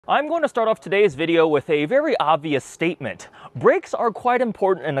I'm going to start off today's video with a very obvious statement. Brakes are quite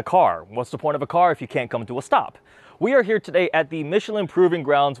important in a car. What's the point of a car if you can't come to a stop? We are here today at the Michelin Proving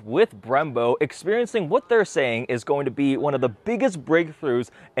Grounds with Brembo, experiencing what they're saying is going to be one of the biggest breakthroughs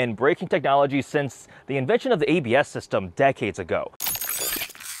in braking technology since the invention of the ABS system decades ago.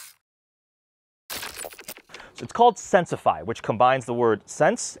 It's called Sensify, which combines the word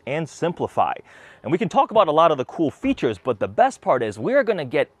sense and simplify. And we can talk about a lot of the cool features, but the best part is we're going to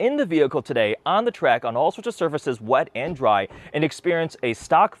get in the vehicle today on the track on all sorts of surfaces, wet and dry, and experience a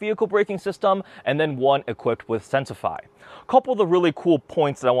stock vehicle braking system and then one equipped with Sensify. A couple of the really cool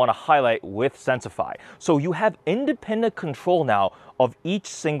points that I want to highlight with Sensify. So you have independent control now of each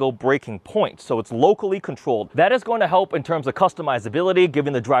single braking point, so it's locally controlled. That is going to help in terms of customizability,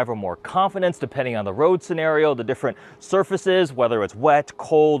 giving the driver more confidence depending on the road scenario, the different surfaces, whether it's wet,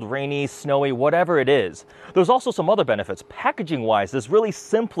 cold, rainy, snowy, whatever it is. There's also some other benefits. Packaging-wise, this really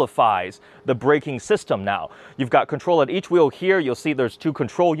simplifies the braking system now. You've got control at each wheel here. You'll see there's two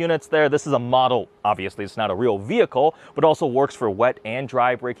control units there. This is a model. Obviously, it's not a real vehicle, but also works for wet and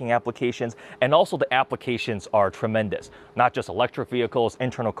dry braking applications. And also the applications are tremendous. Not just electric vehicles,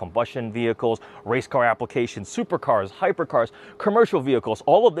 internal combustion vehicles, race car applications, supercars, hypercars, commercial vehicles.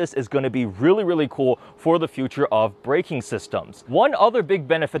 All of this is going to be really, really cool for the future of braking systems. One other big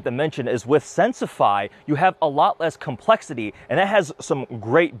benefit to mention is with Sensify, you have a lot less complexity, and that has some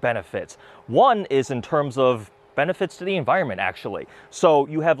great benefits. One is in terms of benefits to the environment, actually. So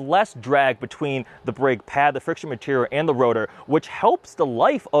you have less drag between the brake pad, the friction material, and the rotor, which helps the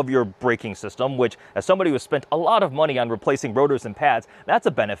life of your braking system, which, as somebody who has spent a lot of money on replacing rotors and pads, that's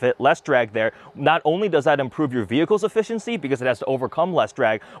a benefit, less drag there. Not only does that improve your vehicle's efficiency because it has to overcome less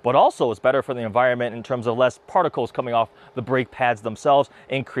drag, but also it's better for the environment in terms of less particles coming off the brake pads themselves,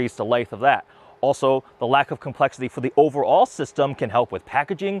 increase the life of that. Also, the lack of complexity for the overall system can help with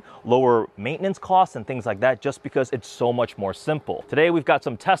packaging, lower maintenance costs, and things like that, just because it's so much more simple. Today, we've got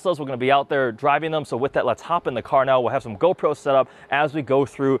some Teslas. We're going to be out there driving them. So with that, let's hop in the car now. We'll have some GoPros set up as we go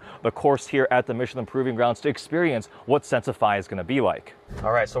through the course here at the Michelin Proving Grounds to experience what Sensify is going to be like.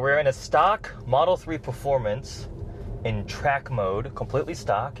 All right, so we're in a stock Model 3 Performance in track mode, completely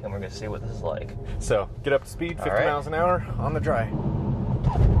stock, and we're going to see what this is like. So, get up to speed, 50 miles an hour on the dry.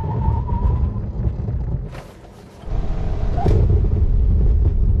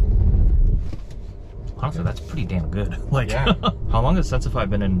 Honestly, that's pretty damn good. Like, yeah. How long has Sensify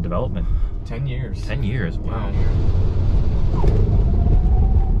been in development? 10 years. 10 years, wow.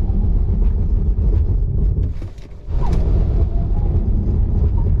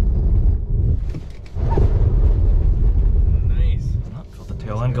 Nice. Oh, felt the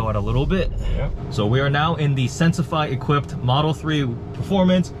tail end go out a little bit. Yep. So we are now in the Sensify equipped Model 3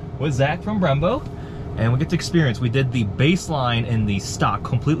 Performance with Zach from Brembo. And we get to experience, we did the baseline in the stock,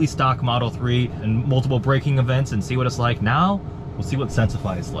 completely stock Model 3 and multiple braking events and see what it's like. Now, we'll see what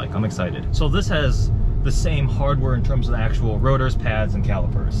Sensify is like. I'm excited. So this has the same hardware in terms of the actual rotors, pads, and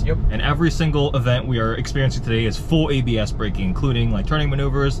calipers. Yep. And every single event we are experiencing today is full ABS braking, including like turning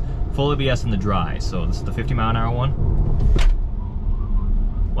maneuvers, full ABS in the dry. So this is the 50-mile-an-hour one.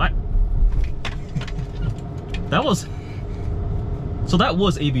 What? That was... So that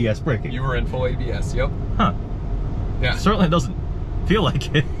was ABS braking. You were in full ABS, yep. Huh. Yeah. Certainly doesn't feel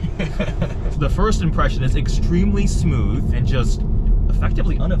like it. The first impression is extremely smooth and just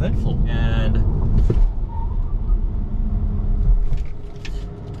effectively uneventful. And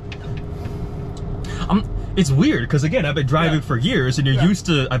it's weird because, again, I've been driving for years, and you're used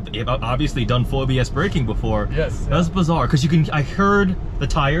to, I've obviously done full ABS braking before. Yes. That's bizarre because I heard the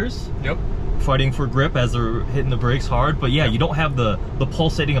tires. Yep. Fighting for grip as they're hitting the brakes hard, but yeah, you don't have the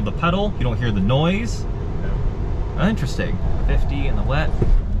pulsating of the pedal, you don't hear the noise. Yeah. Interesting. 50 in the wet.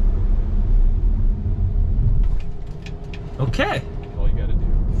 Okay. All you gotta do.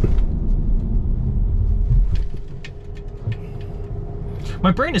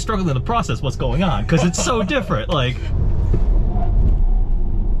 My brain is struggling to process what's going on because it's so different. Like,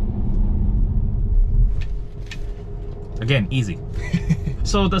 again, easy.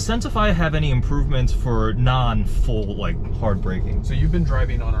 So does Sensify have any improvements for non-full, like, hard braking? So you've been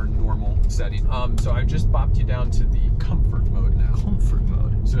driving on our normal setting. So I've just bopped you down to the comfort mode now. Comfort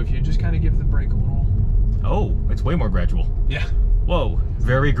mode. So if you just kind of give the brake a little... Oh, it's way more gradual. Yeah. Whoa,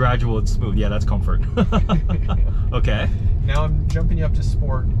 very gradual and smooth. Yeah, that's comfort. Okay. Now I'm jumping you up to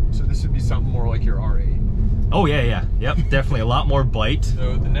sport. So this would be something more like your R8. Oh, yeah. Yep, definitely a lot more bite.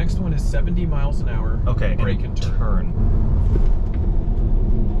 So the next one is 70 miles an hour. Okay, brake and turn.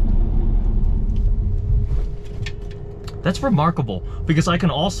 That's remarkable because I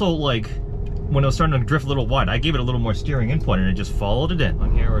can also, like, when it was starting to drift a little wide, I gave it a little more steering input and it just followed it in.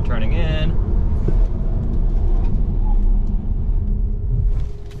 On here, we're turning in.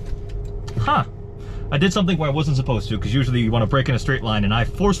 Huh. I did something where I wasn't supposed to, because usually you want to brake in a straight line, and I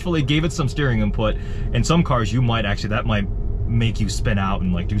forcefully gave it some steering input. In some cars, you might actually, that might make you spin out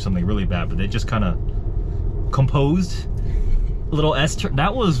and like do something really bad, but they just kind of composed. A little S-turn.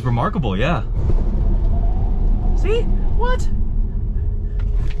 That was remarkable, yeah. See? What?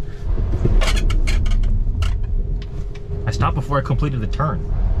 I stopped before I completed the turn.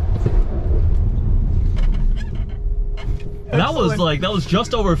 And that was like, that was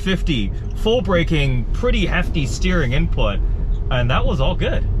just over 50, full braking, pretty hefty steering input, and that was all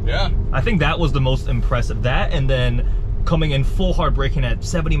good. Yeah. I think that was the most impressive. That, and then coming in full hard braking at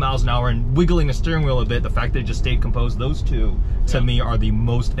 70 miles an hour and wiggling the steering wheel a bit, the fact that it just stayed composed, those two, to me, are the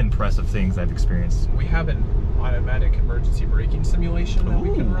most impressive things I've experienced. We have an automatic emergency braking simulation that we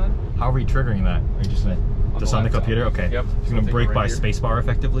can run. How are we triggering that? Are you just gonna, just on the computer? Okay. Yep. You're gonna brake by spacebar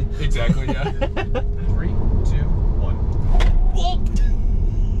effectively? Exactly, yeah. 3, 2, 1.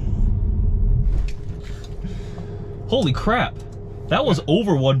 Holy crap. That was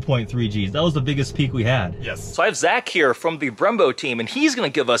over 1.3 Gs. That was the biggest peak we had. Yes. So I have Zach here from the Brembo team, and he's gonna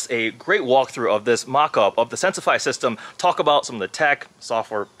give us a great walkthrough of this mock-up of the Sensify system, talk about some of the tech,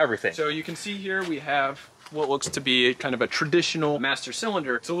 software, everything. So you can see here we have what looks to be kind of a traditional master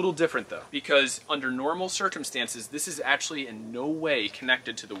cylinder. It's a little different though, because under normal circumstances, this is actually in no way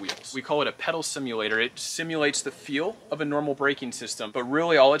connected to the wheels. We call it a pedal simulator. It simulates the feel of a normal braking system, but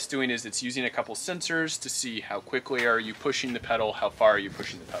really all it's doing is it's using a couple sensors to see how quickly are you pushing the pedal, how far are you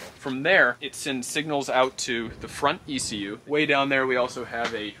pushing the pedal. From there, it sends signals out to the front ECU. Way down there, we also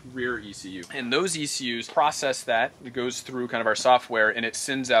have a rear ECU. And those ECUs process that. It goes through kind of our software, and it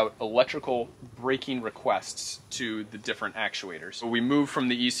sends out electrical braking requests to the different actuators. So we move from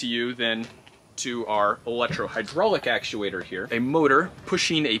the ECU then to our electro-hydraulic actuator here, a motor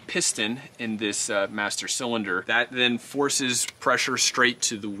pushing a piston in this master cylinder that then forces pressure straight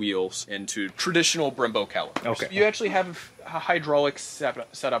to the wheels and to traditional Brembo calipers. Okay. You actually have a hydraulic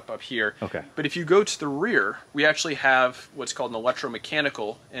setup up here. Okay. But if you go to the rear, we actually have what's called an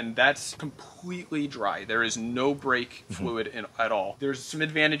electromechanical, and that's completely dry. There is no brake fluid at all. There's some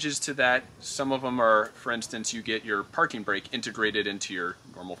advantages to that. Some of them are, for instance, you get your parking brake integrated into your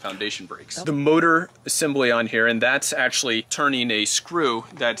normal foundation brakes. The motor assembly on here, and that's actually turning a screw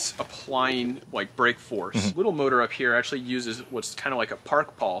that's applying like brake force. Little motor up here actually uses what's kind of like a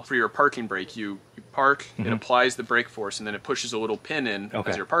park pawl for your parking brake. You park, it applies the brake force, and then it pushes a little pin in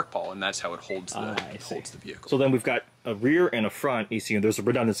as your park pawl, and that's how it holds the vehicle. So then we've got a rear and a front ECU, and there's a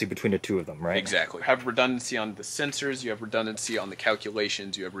redundancy between the two of them, right? Exactly. You have redundancy on the sensors, you have redundancy on the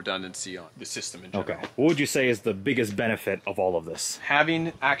calculations, you have redundancy on the system in general. Okay. What would you say is the biggest benefit of all of this?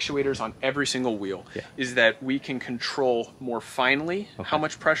 Having actuators on every single wheel is that we can control more finely how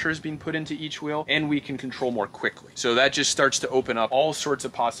much pressure is being put into each wheel, and we can control more quickly. So that just starts to open up all sorts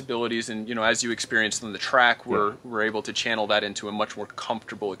of possibilities, and you know, as you experienced on the track, we're able to channel that into a much more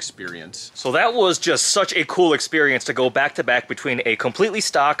comfortable experience. So that was just such a cool experience to go back to back between a completely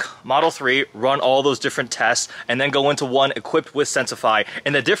stock Model 3, run all those different tests, and then go into one equipped with Sensify,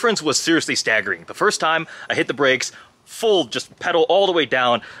 and the difference was seriously staggering. The first time I hit the brakes, full just pedal all the way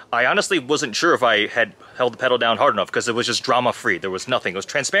down, I honestly wasn't sure if I had held the pedal down hard enough because it was just drama free. There was nothing. It was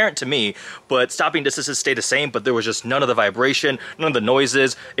transparent to me, but stopping distances stayed the same, but there was just none of the vibration, none of the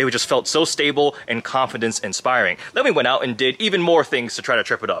noises. It just felt so stable and confidence inspiring. Then we went out and did even more things to try to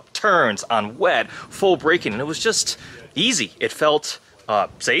trip it up. Turns on wet, full braking, and it was just easy. It felt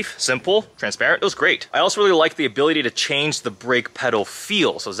safe, simple, transparent. It was great. I also really like the ability to change the brake pedal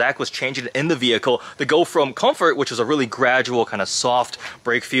feel. So Zach was changing it in the vehicle to go from comfort, which is a really gradual kind of soft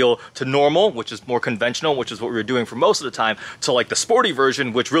brake feel, to normal, which is more conventional, which is what we were doing for most of the time, to like the sporty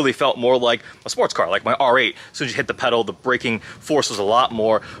version, which really felt more like a sports car, like my R8. As soon as you hit the pedal, the braking force was a lot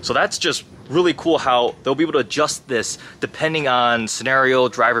more. So that's just really cool how they'll be able to adjust this depending on scenario,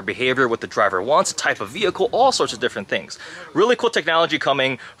 driver behavior, what the driver wants, type of vehicle, all sorts of different things. Really cool technology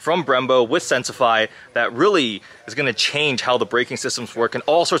coming from Brembo with Sensify that really is going to change how the braking systems work in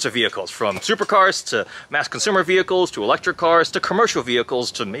all sorts of vehicles, from supercars to mass consumer vehicles to electric cars to commercial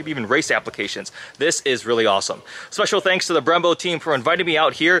vehicles to maybe even race applications. This is really awesome. Special thanks to the Brembo team for inviting me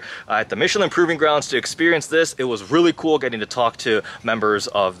out here at the Michelin Proving Grounds to experience this. It was really cool getting to talk to members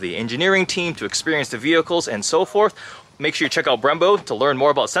of the engineering team, to experience the vehicles and so forth. Make sure you check out Brembo to learn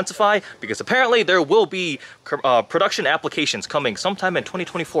more about Sensify, because apparently there will be production applications coming sometime in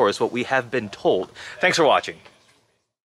 2024 is what we have been told. Thanks for watching.